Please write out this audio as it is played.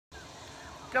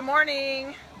Good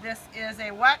morning. This is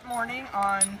a wet morning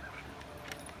on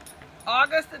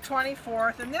August the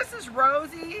 24th, and this is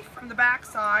Rosie from the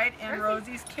backside and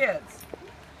Rosie's kids.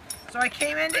 So I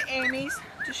came into Amy's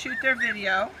to shoot their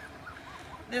video.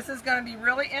 This is going to be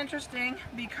really interesting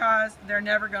because they're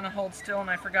never going to hold still, and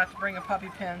I forgot to bring a puppy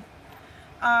pin.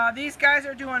 These guys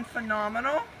are doing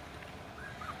phenomenal.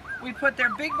 We put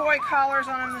their big boy collars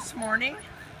on them this morning.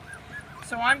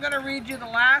 So I'm going to read you the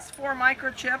last 4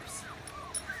 microchips,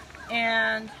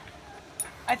 and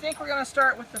I think we're going to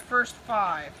start with the first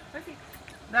 5.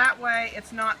 That way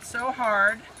it's not so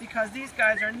hard because these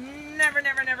guys are never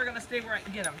going to stay where I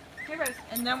can get them.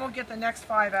 And then we'll get the next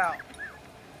 5 out.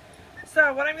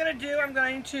 So what I'm going to do, I'm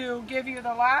going to give you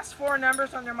the last 4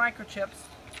 numbers on their microchips.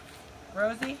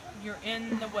 Rosie, you're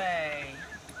in the way.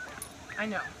 I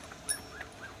know.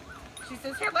 She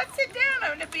says, here, let's sit down.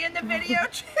 I'm going to be in the video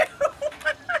too.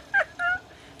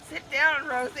 Sit down,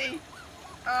 Rosie.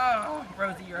 Oh,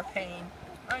 Rosie, you're a pain.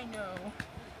 I know.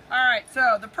 All right,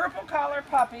 so the purple collar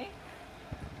puppy.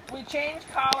 We changed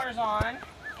collars on,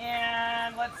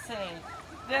 and let's see.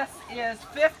 This is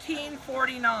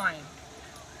 $15.49.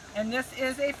 And this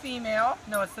is a female.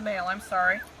 No, it's the male, I'm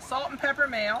sorry. Salt and pepper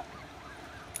male.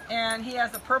 And he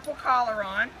has a purple collar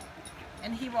on.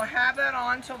 And he will have that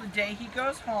on till the day he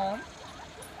goes home.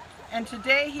 And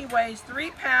today he weighs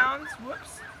 3 pounds.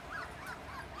 Whoops.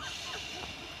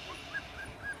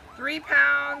 3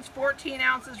 pounds, 14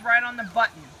 ounces right on the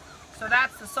button. So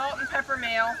that's the salt and pepper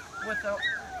male with the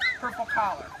purple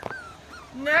collar.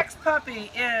 Next puppy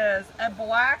is a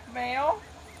black male,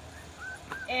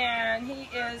 and he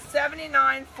is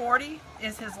 $79.40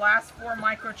 is his last 4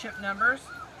 microchip numbers.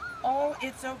 Oh,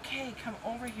 it's okay. Come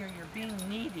over here. You're being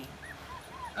needy.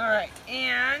 All right,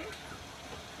 and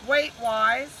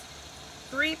weight-wise,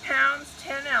 3 pounds,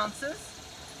 10 ounces.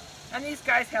 And these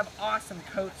guys have awesome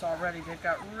coats already. They've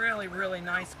got really, really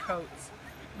nice coats.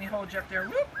 Let me hold you up there.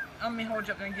 Whoop. Let me hold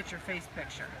you up there and get your face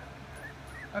picture.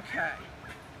 Okay.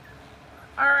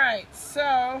 All right,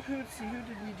 so let's see, who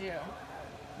did we do?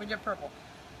 We did purple.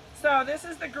 So this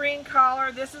is the green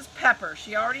collar. This is Pepper.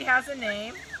 She already has a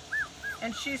name.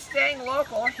 And she's staying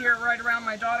local here right around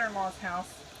my daughter-in-law's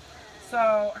house.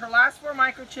 So her last 4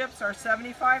 microchips are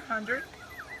 7,500.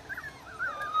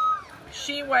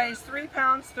 She weighs 3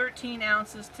 pounds, 13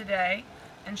 ounces today,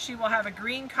 and she will have a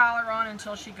green collar on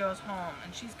until she goes home.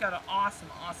 And she's got an awesome,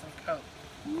 awesome coat.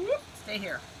 Whoop, stay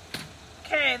here.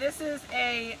 Okay, this is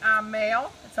a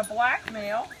male. It's a black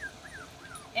male,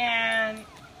 and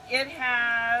it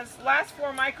has, last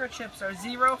 4 microchips are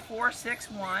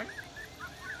 0461,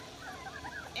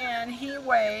 and he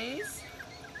weighs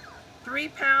 3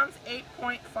 pounds,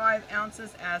 8.5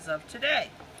 ounces as of today.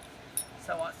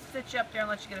 So I'll sit you up there and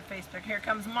let you get a face pic. Here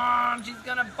comes Mom. She's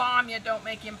going to bomb you. Don't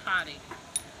make him potty.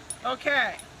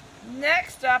 Okay.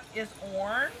 Next up is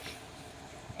Orange.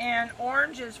 And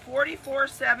Orange is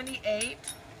 $44.78.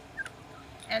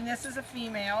 And this is a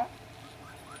female.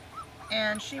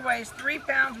 And she weighs 3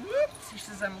 pounds. Whoops. She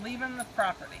says, I'm leaving the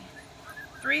property.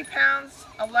 3 pounds,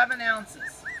 11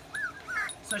 ounces.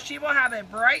 So she will have a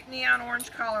bright neon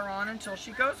orange collar on until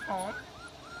she goes home.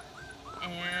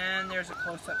 And there's a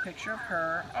close-up picture of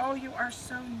her. Oh, you are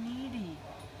so needy.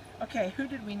 Okay, who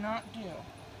did we not do?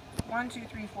 1, 2,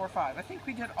 3, 4, 5. I think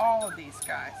we did all of these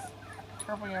guys.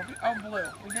 Purple, yellow, oh, blue.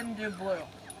 We didn't do blue.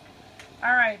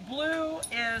 All right, blue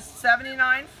is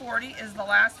 $79.40 is the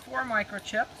last 4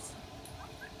 microchips.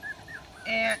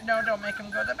 And no, don't make them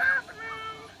go to the bathroom.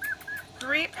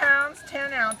 3 pounds,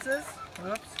 10 ounces.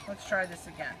 Whoops, let's try this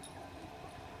again.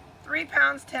 3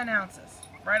 pounds, 10 ounces.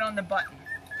 Right on the button.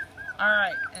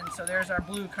 Alright, and so there's our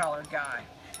blue collared guy.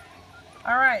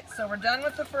 Alright, so we're done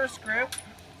with the first group.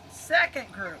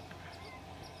 Second group.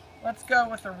 Let's go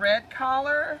with a red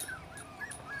collar,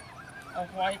 a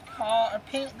white collar, a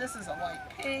pink. This is a light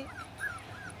pink.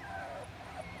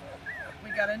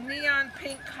 We got a neon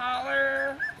pink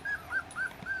collar,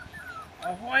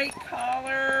 a white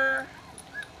collar,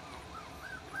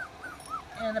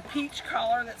 and a peach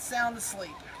collar that's sound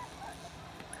asleep.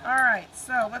 Alright,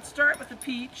 so let's start with the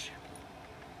peach.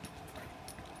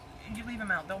 You leave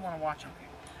them out, they'll want to watch them.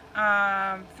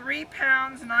 3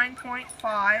 pounds,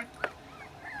 9.5.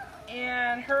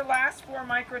 And her last 4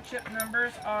 microchip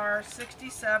numbers are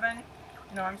 67,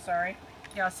 no, I'm sorry.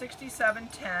 Yeah,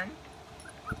 6710.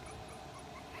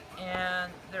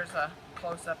 And there's a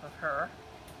close-up of her.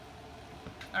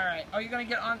 Alright, oh, you're going to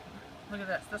get on, look at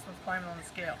this. This one's climbing on the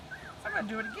scale. So I'm going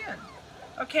to do it again.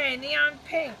 Okay, neon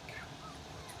pink.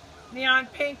 Neon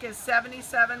pink is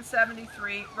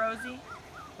 $77.73.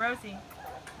 Rosie,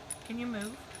 can you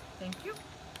move? Thank you.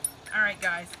 All right,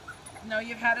 guys. No,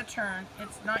 you've had a turn.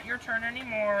 It's not your turn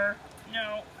anymore.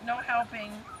 No, no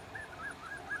helping.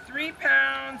 3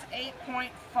 pounds,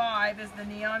 8.5 is the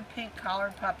neon pink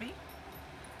collared puppy.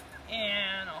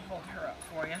 And I'll hold her up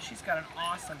for you. She's got an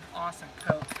awesome, awesome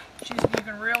coat. You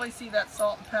can really see that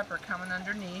salt and pepper coming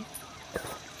underneath.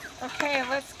 Okay,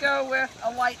 let's go with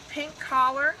a light pink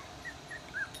collar.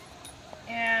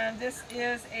 And this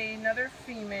is another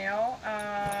female,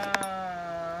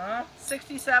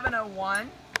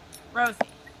 6701, Rosie.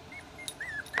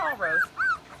 Call Rose.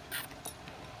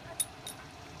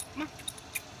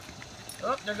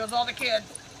 Oh, there goes all the kids.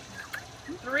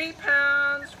 3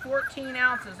 pounds, 14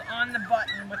 ounces on the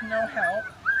button with no help.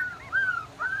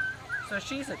 So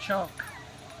she's a chunk.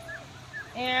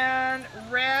 And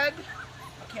red.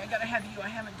 Okay, I gotta have you. I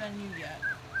haven't done you yet.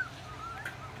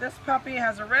 This puppy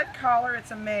has a red collar.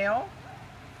 It's a male.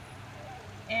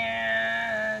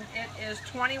 And it is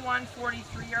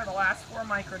 2143 are the last 4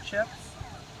 microchips.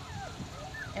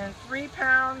 And 3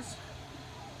 pounds,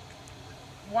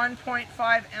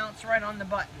 1.5 ounce right on the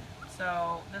button.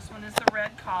 So this one is the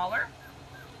red collar.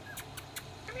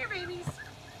 Come here, babies.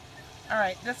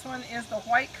 Alright, this one is the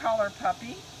white collar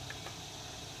puppy.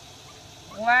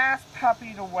 Last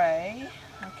puppy to weigh.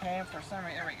 Okay, and for some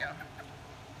reason, there we go.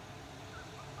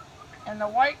 And the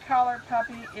white collar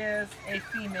puppy is a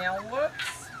female.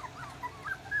 Whoops.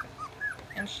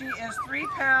 And she is 3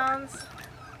 pounds,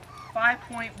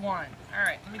 5.1.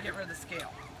 Alright, let me get rid of the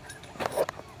scale.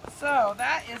 So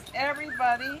that is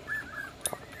everybody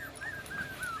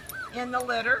in the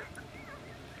litter.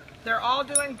 They're all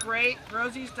doing great.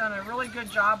 Rosie's done a really good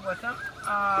job with them.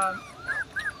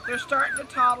 They're starting to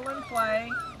toddle and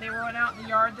play. They went out in the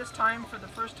yard this time for the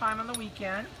first time on the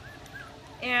weekend.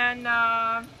 And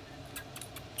come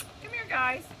here,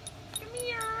 guys. Come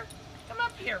here. Come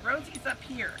up here. Rosie's up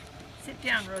here. Sit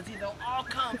down, Rosie. They'll all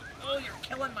come. Oh, you're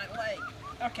killing my leg.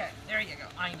 Okay, there you go.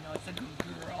 I know, it's a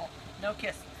good girl. No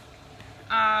kisses.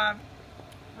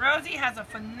 Rosie has a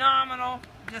phenomenal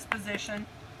disposition.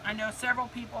 I know several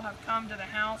people have come to the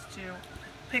house to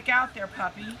pick out their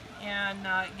puppy and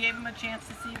gave them a chance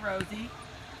to see Rosie.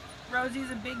 Rosie's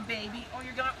a big baby. Oh,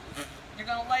 you're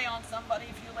gonna lay on somebody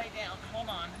if you lay down. Hold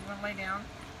on. You wanna lay down?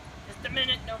 Just a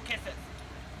minute. No kisses.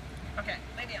 Okay,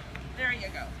 lay down. There you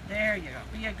go. There you go.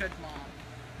 Be a good mom.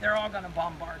 They're all gonna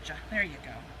bombard you. There you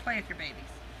go. Play with your babies.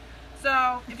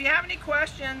 So, if you have any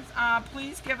questions,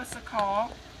 please give us a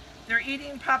call. They're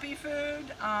eating puppy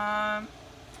food.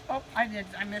 Oh,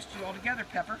 I missed you altogether,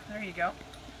 Pepper. There you go.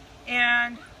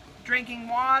 And drinking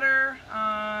water.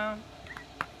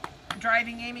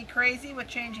 Driving Amy crazy with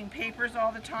changing papers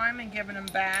all the time and giving them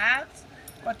baths.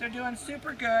 But they're doing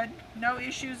super good. No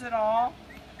issues at all.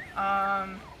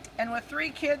 And with 3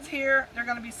 kids here, they're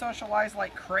going to be socialized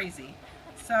like crazy.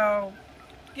 So,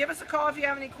 give us a call if you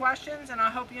have any questions, and I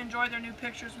hope you enjoy their new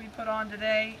pictures we put on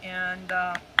today, and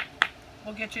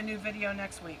we'll get you a new video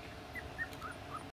next week.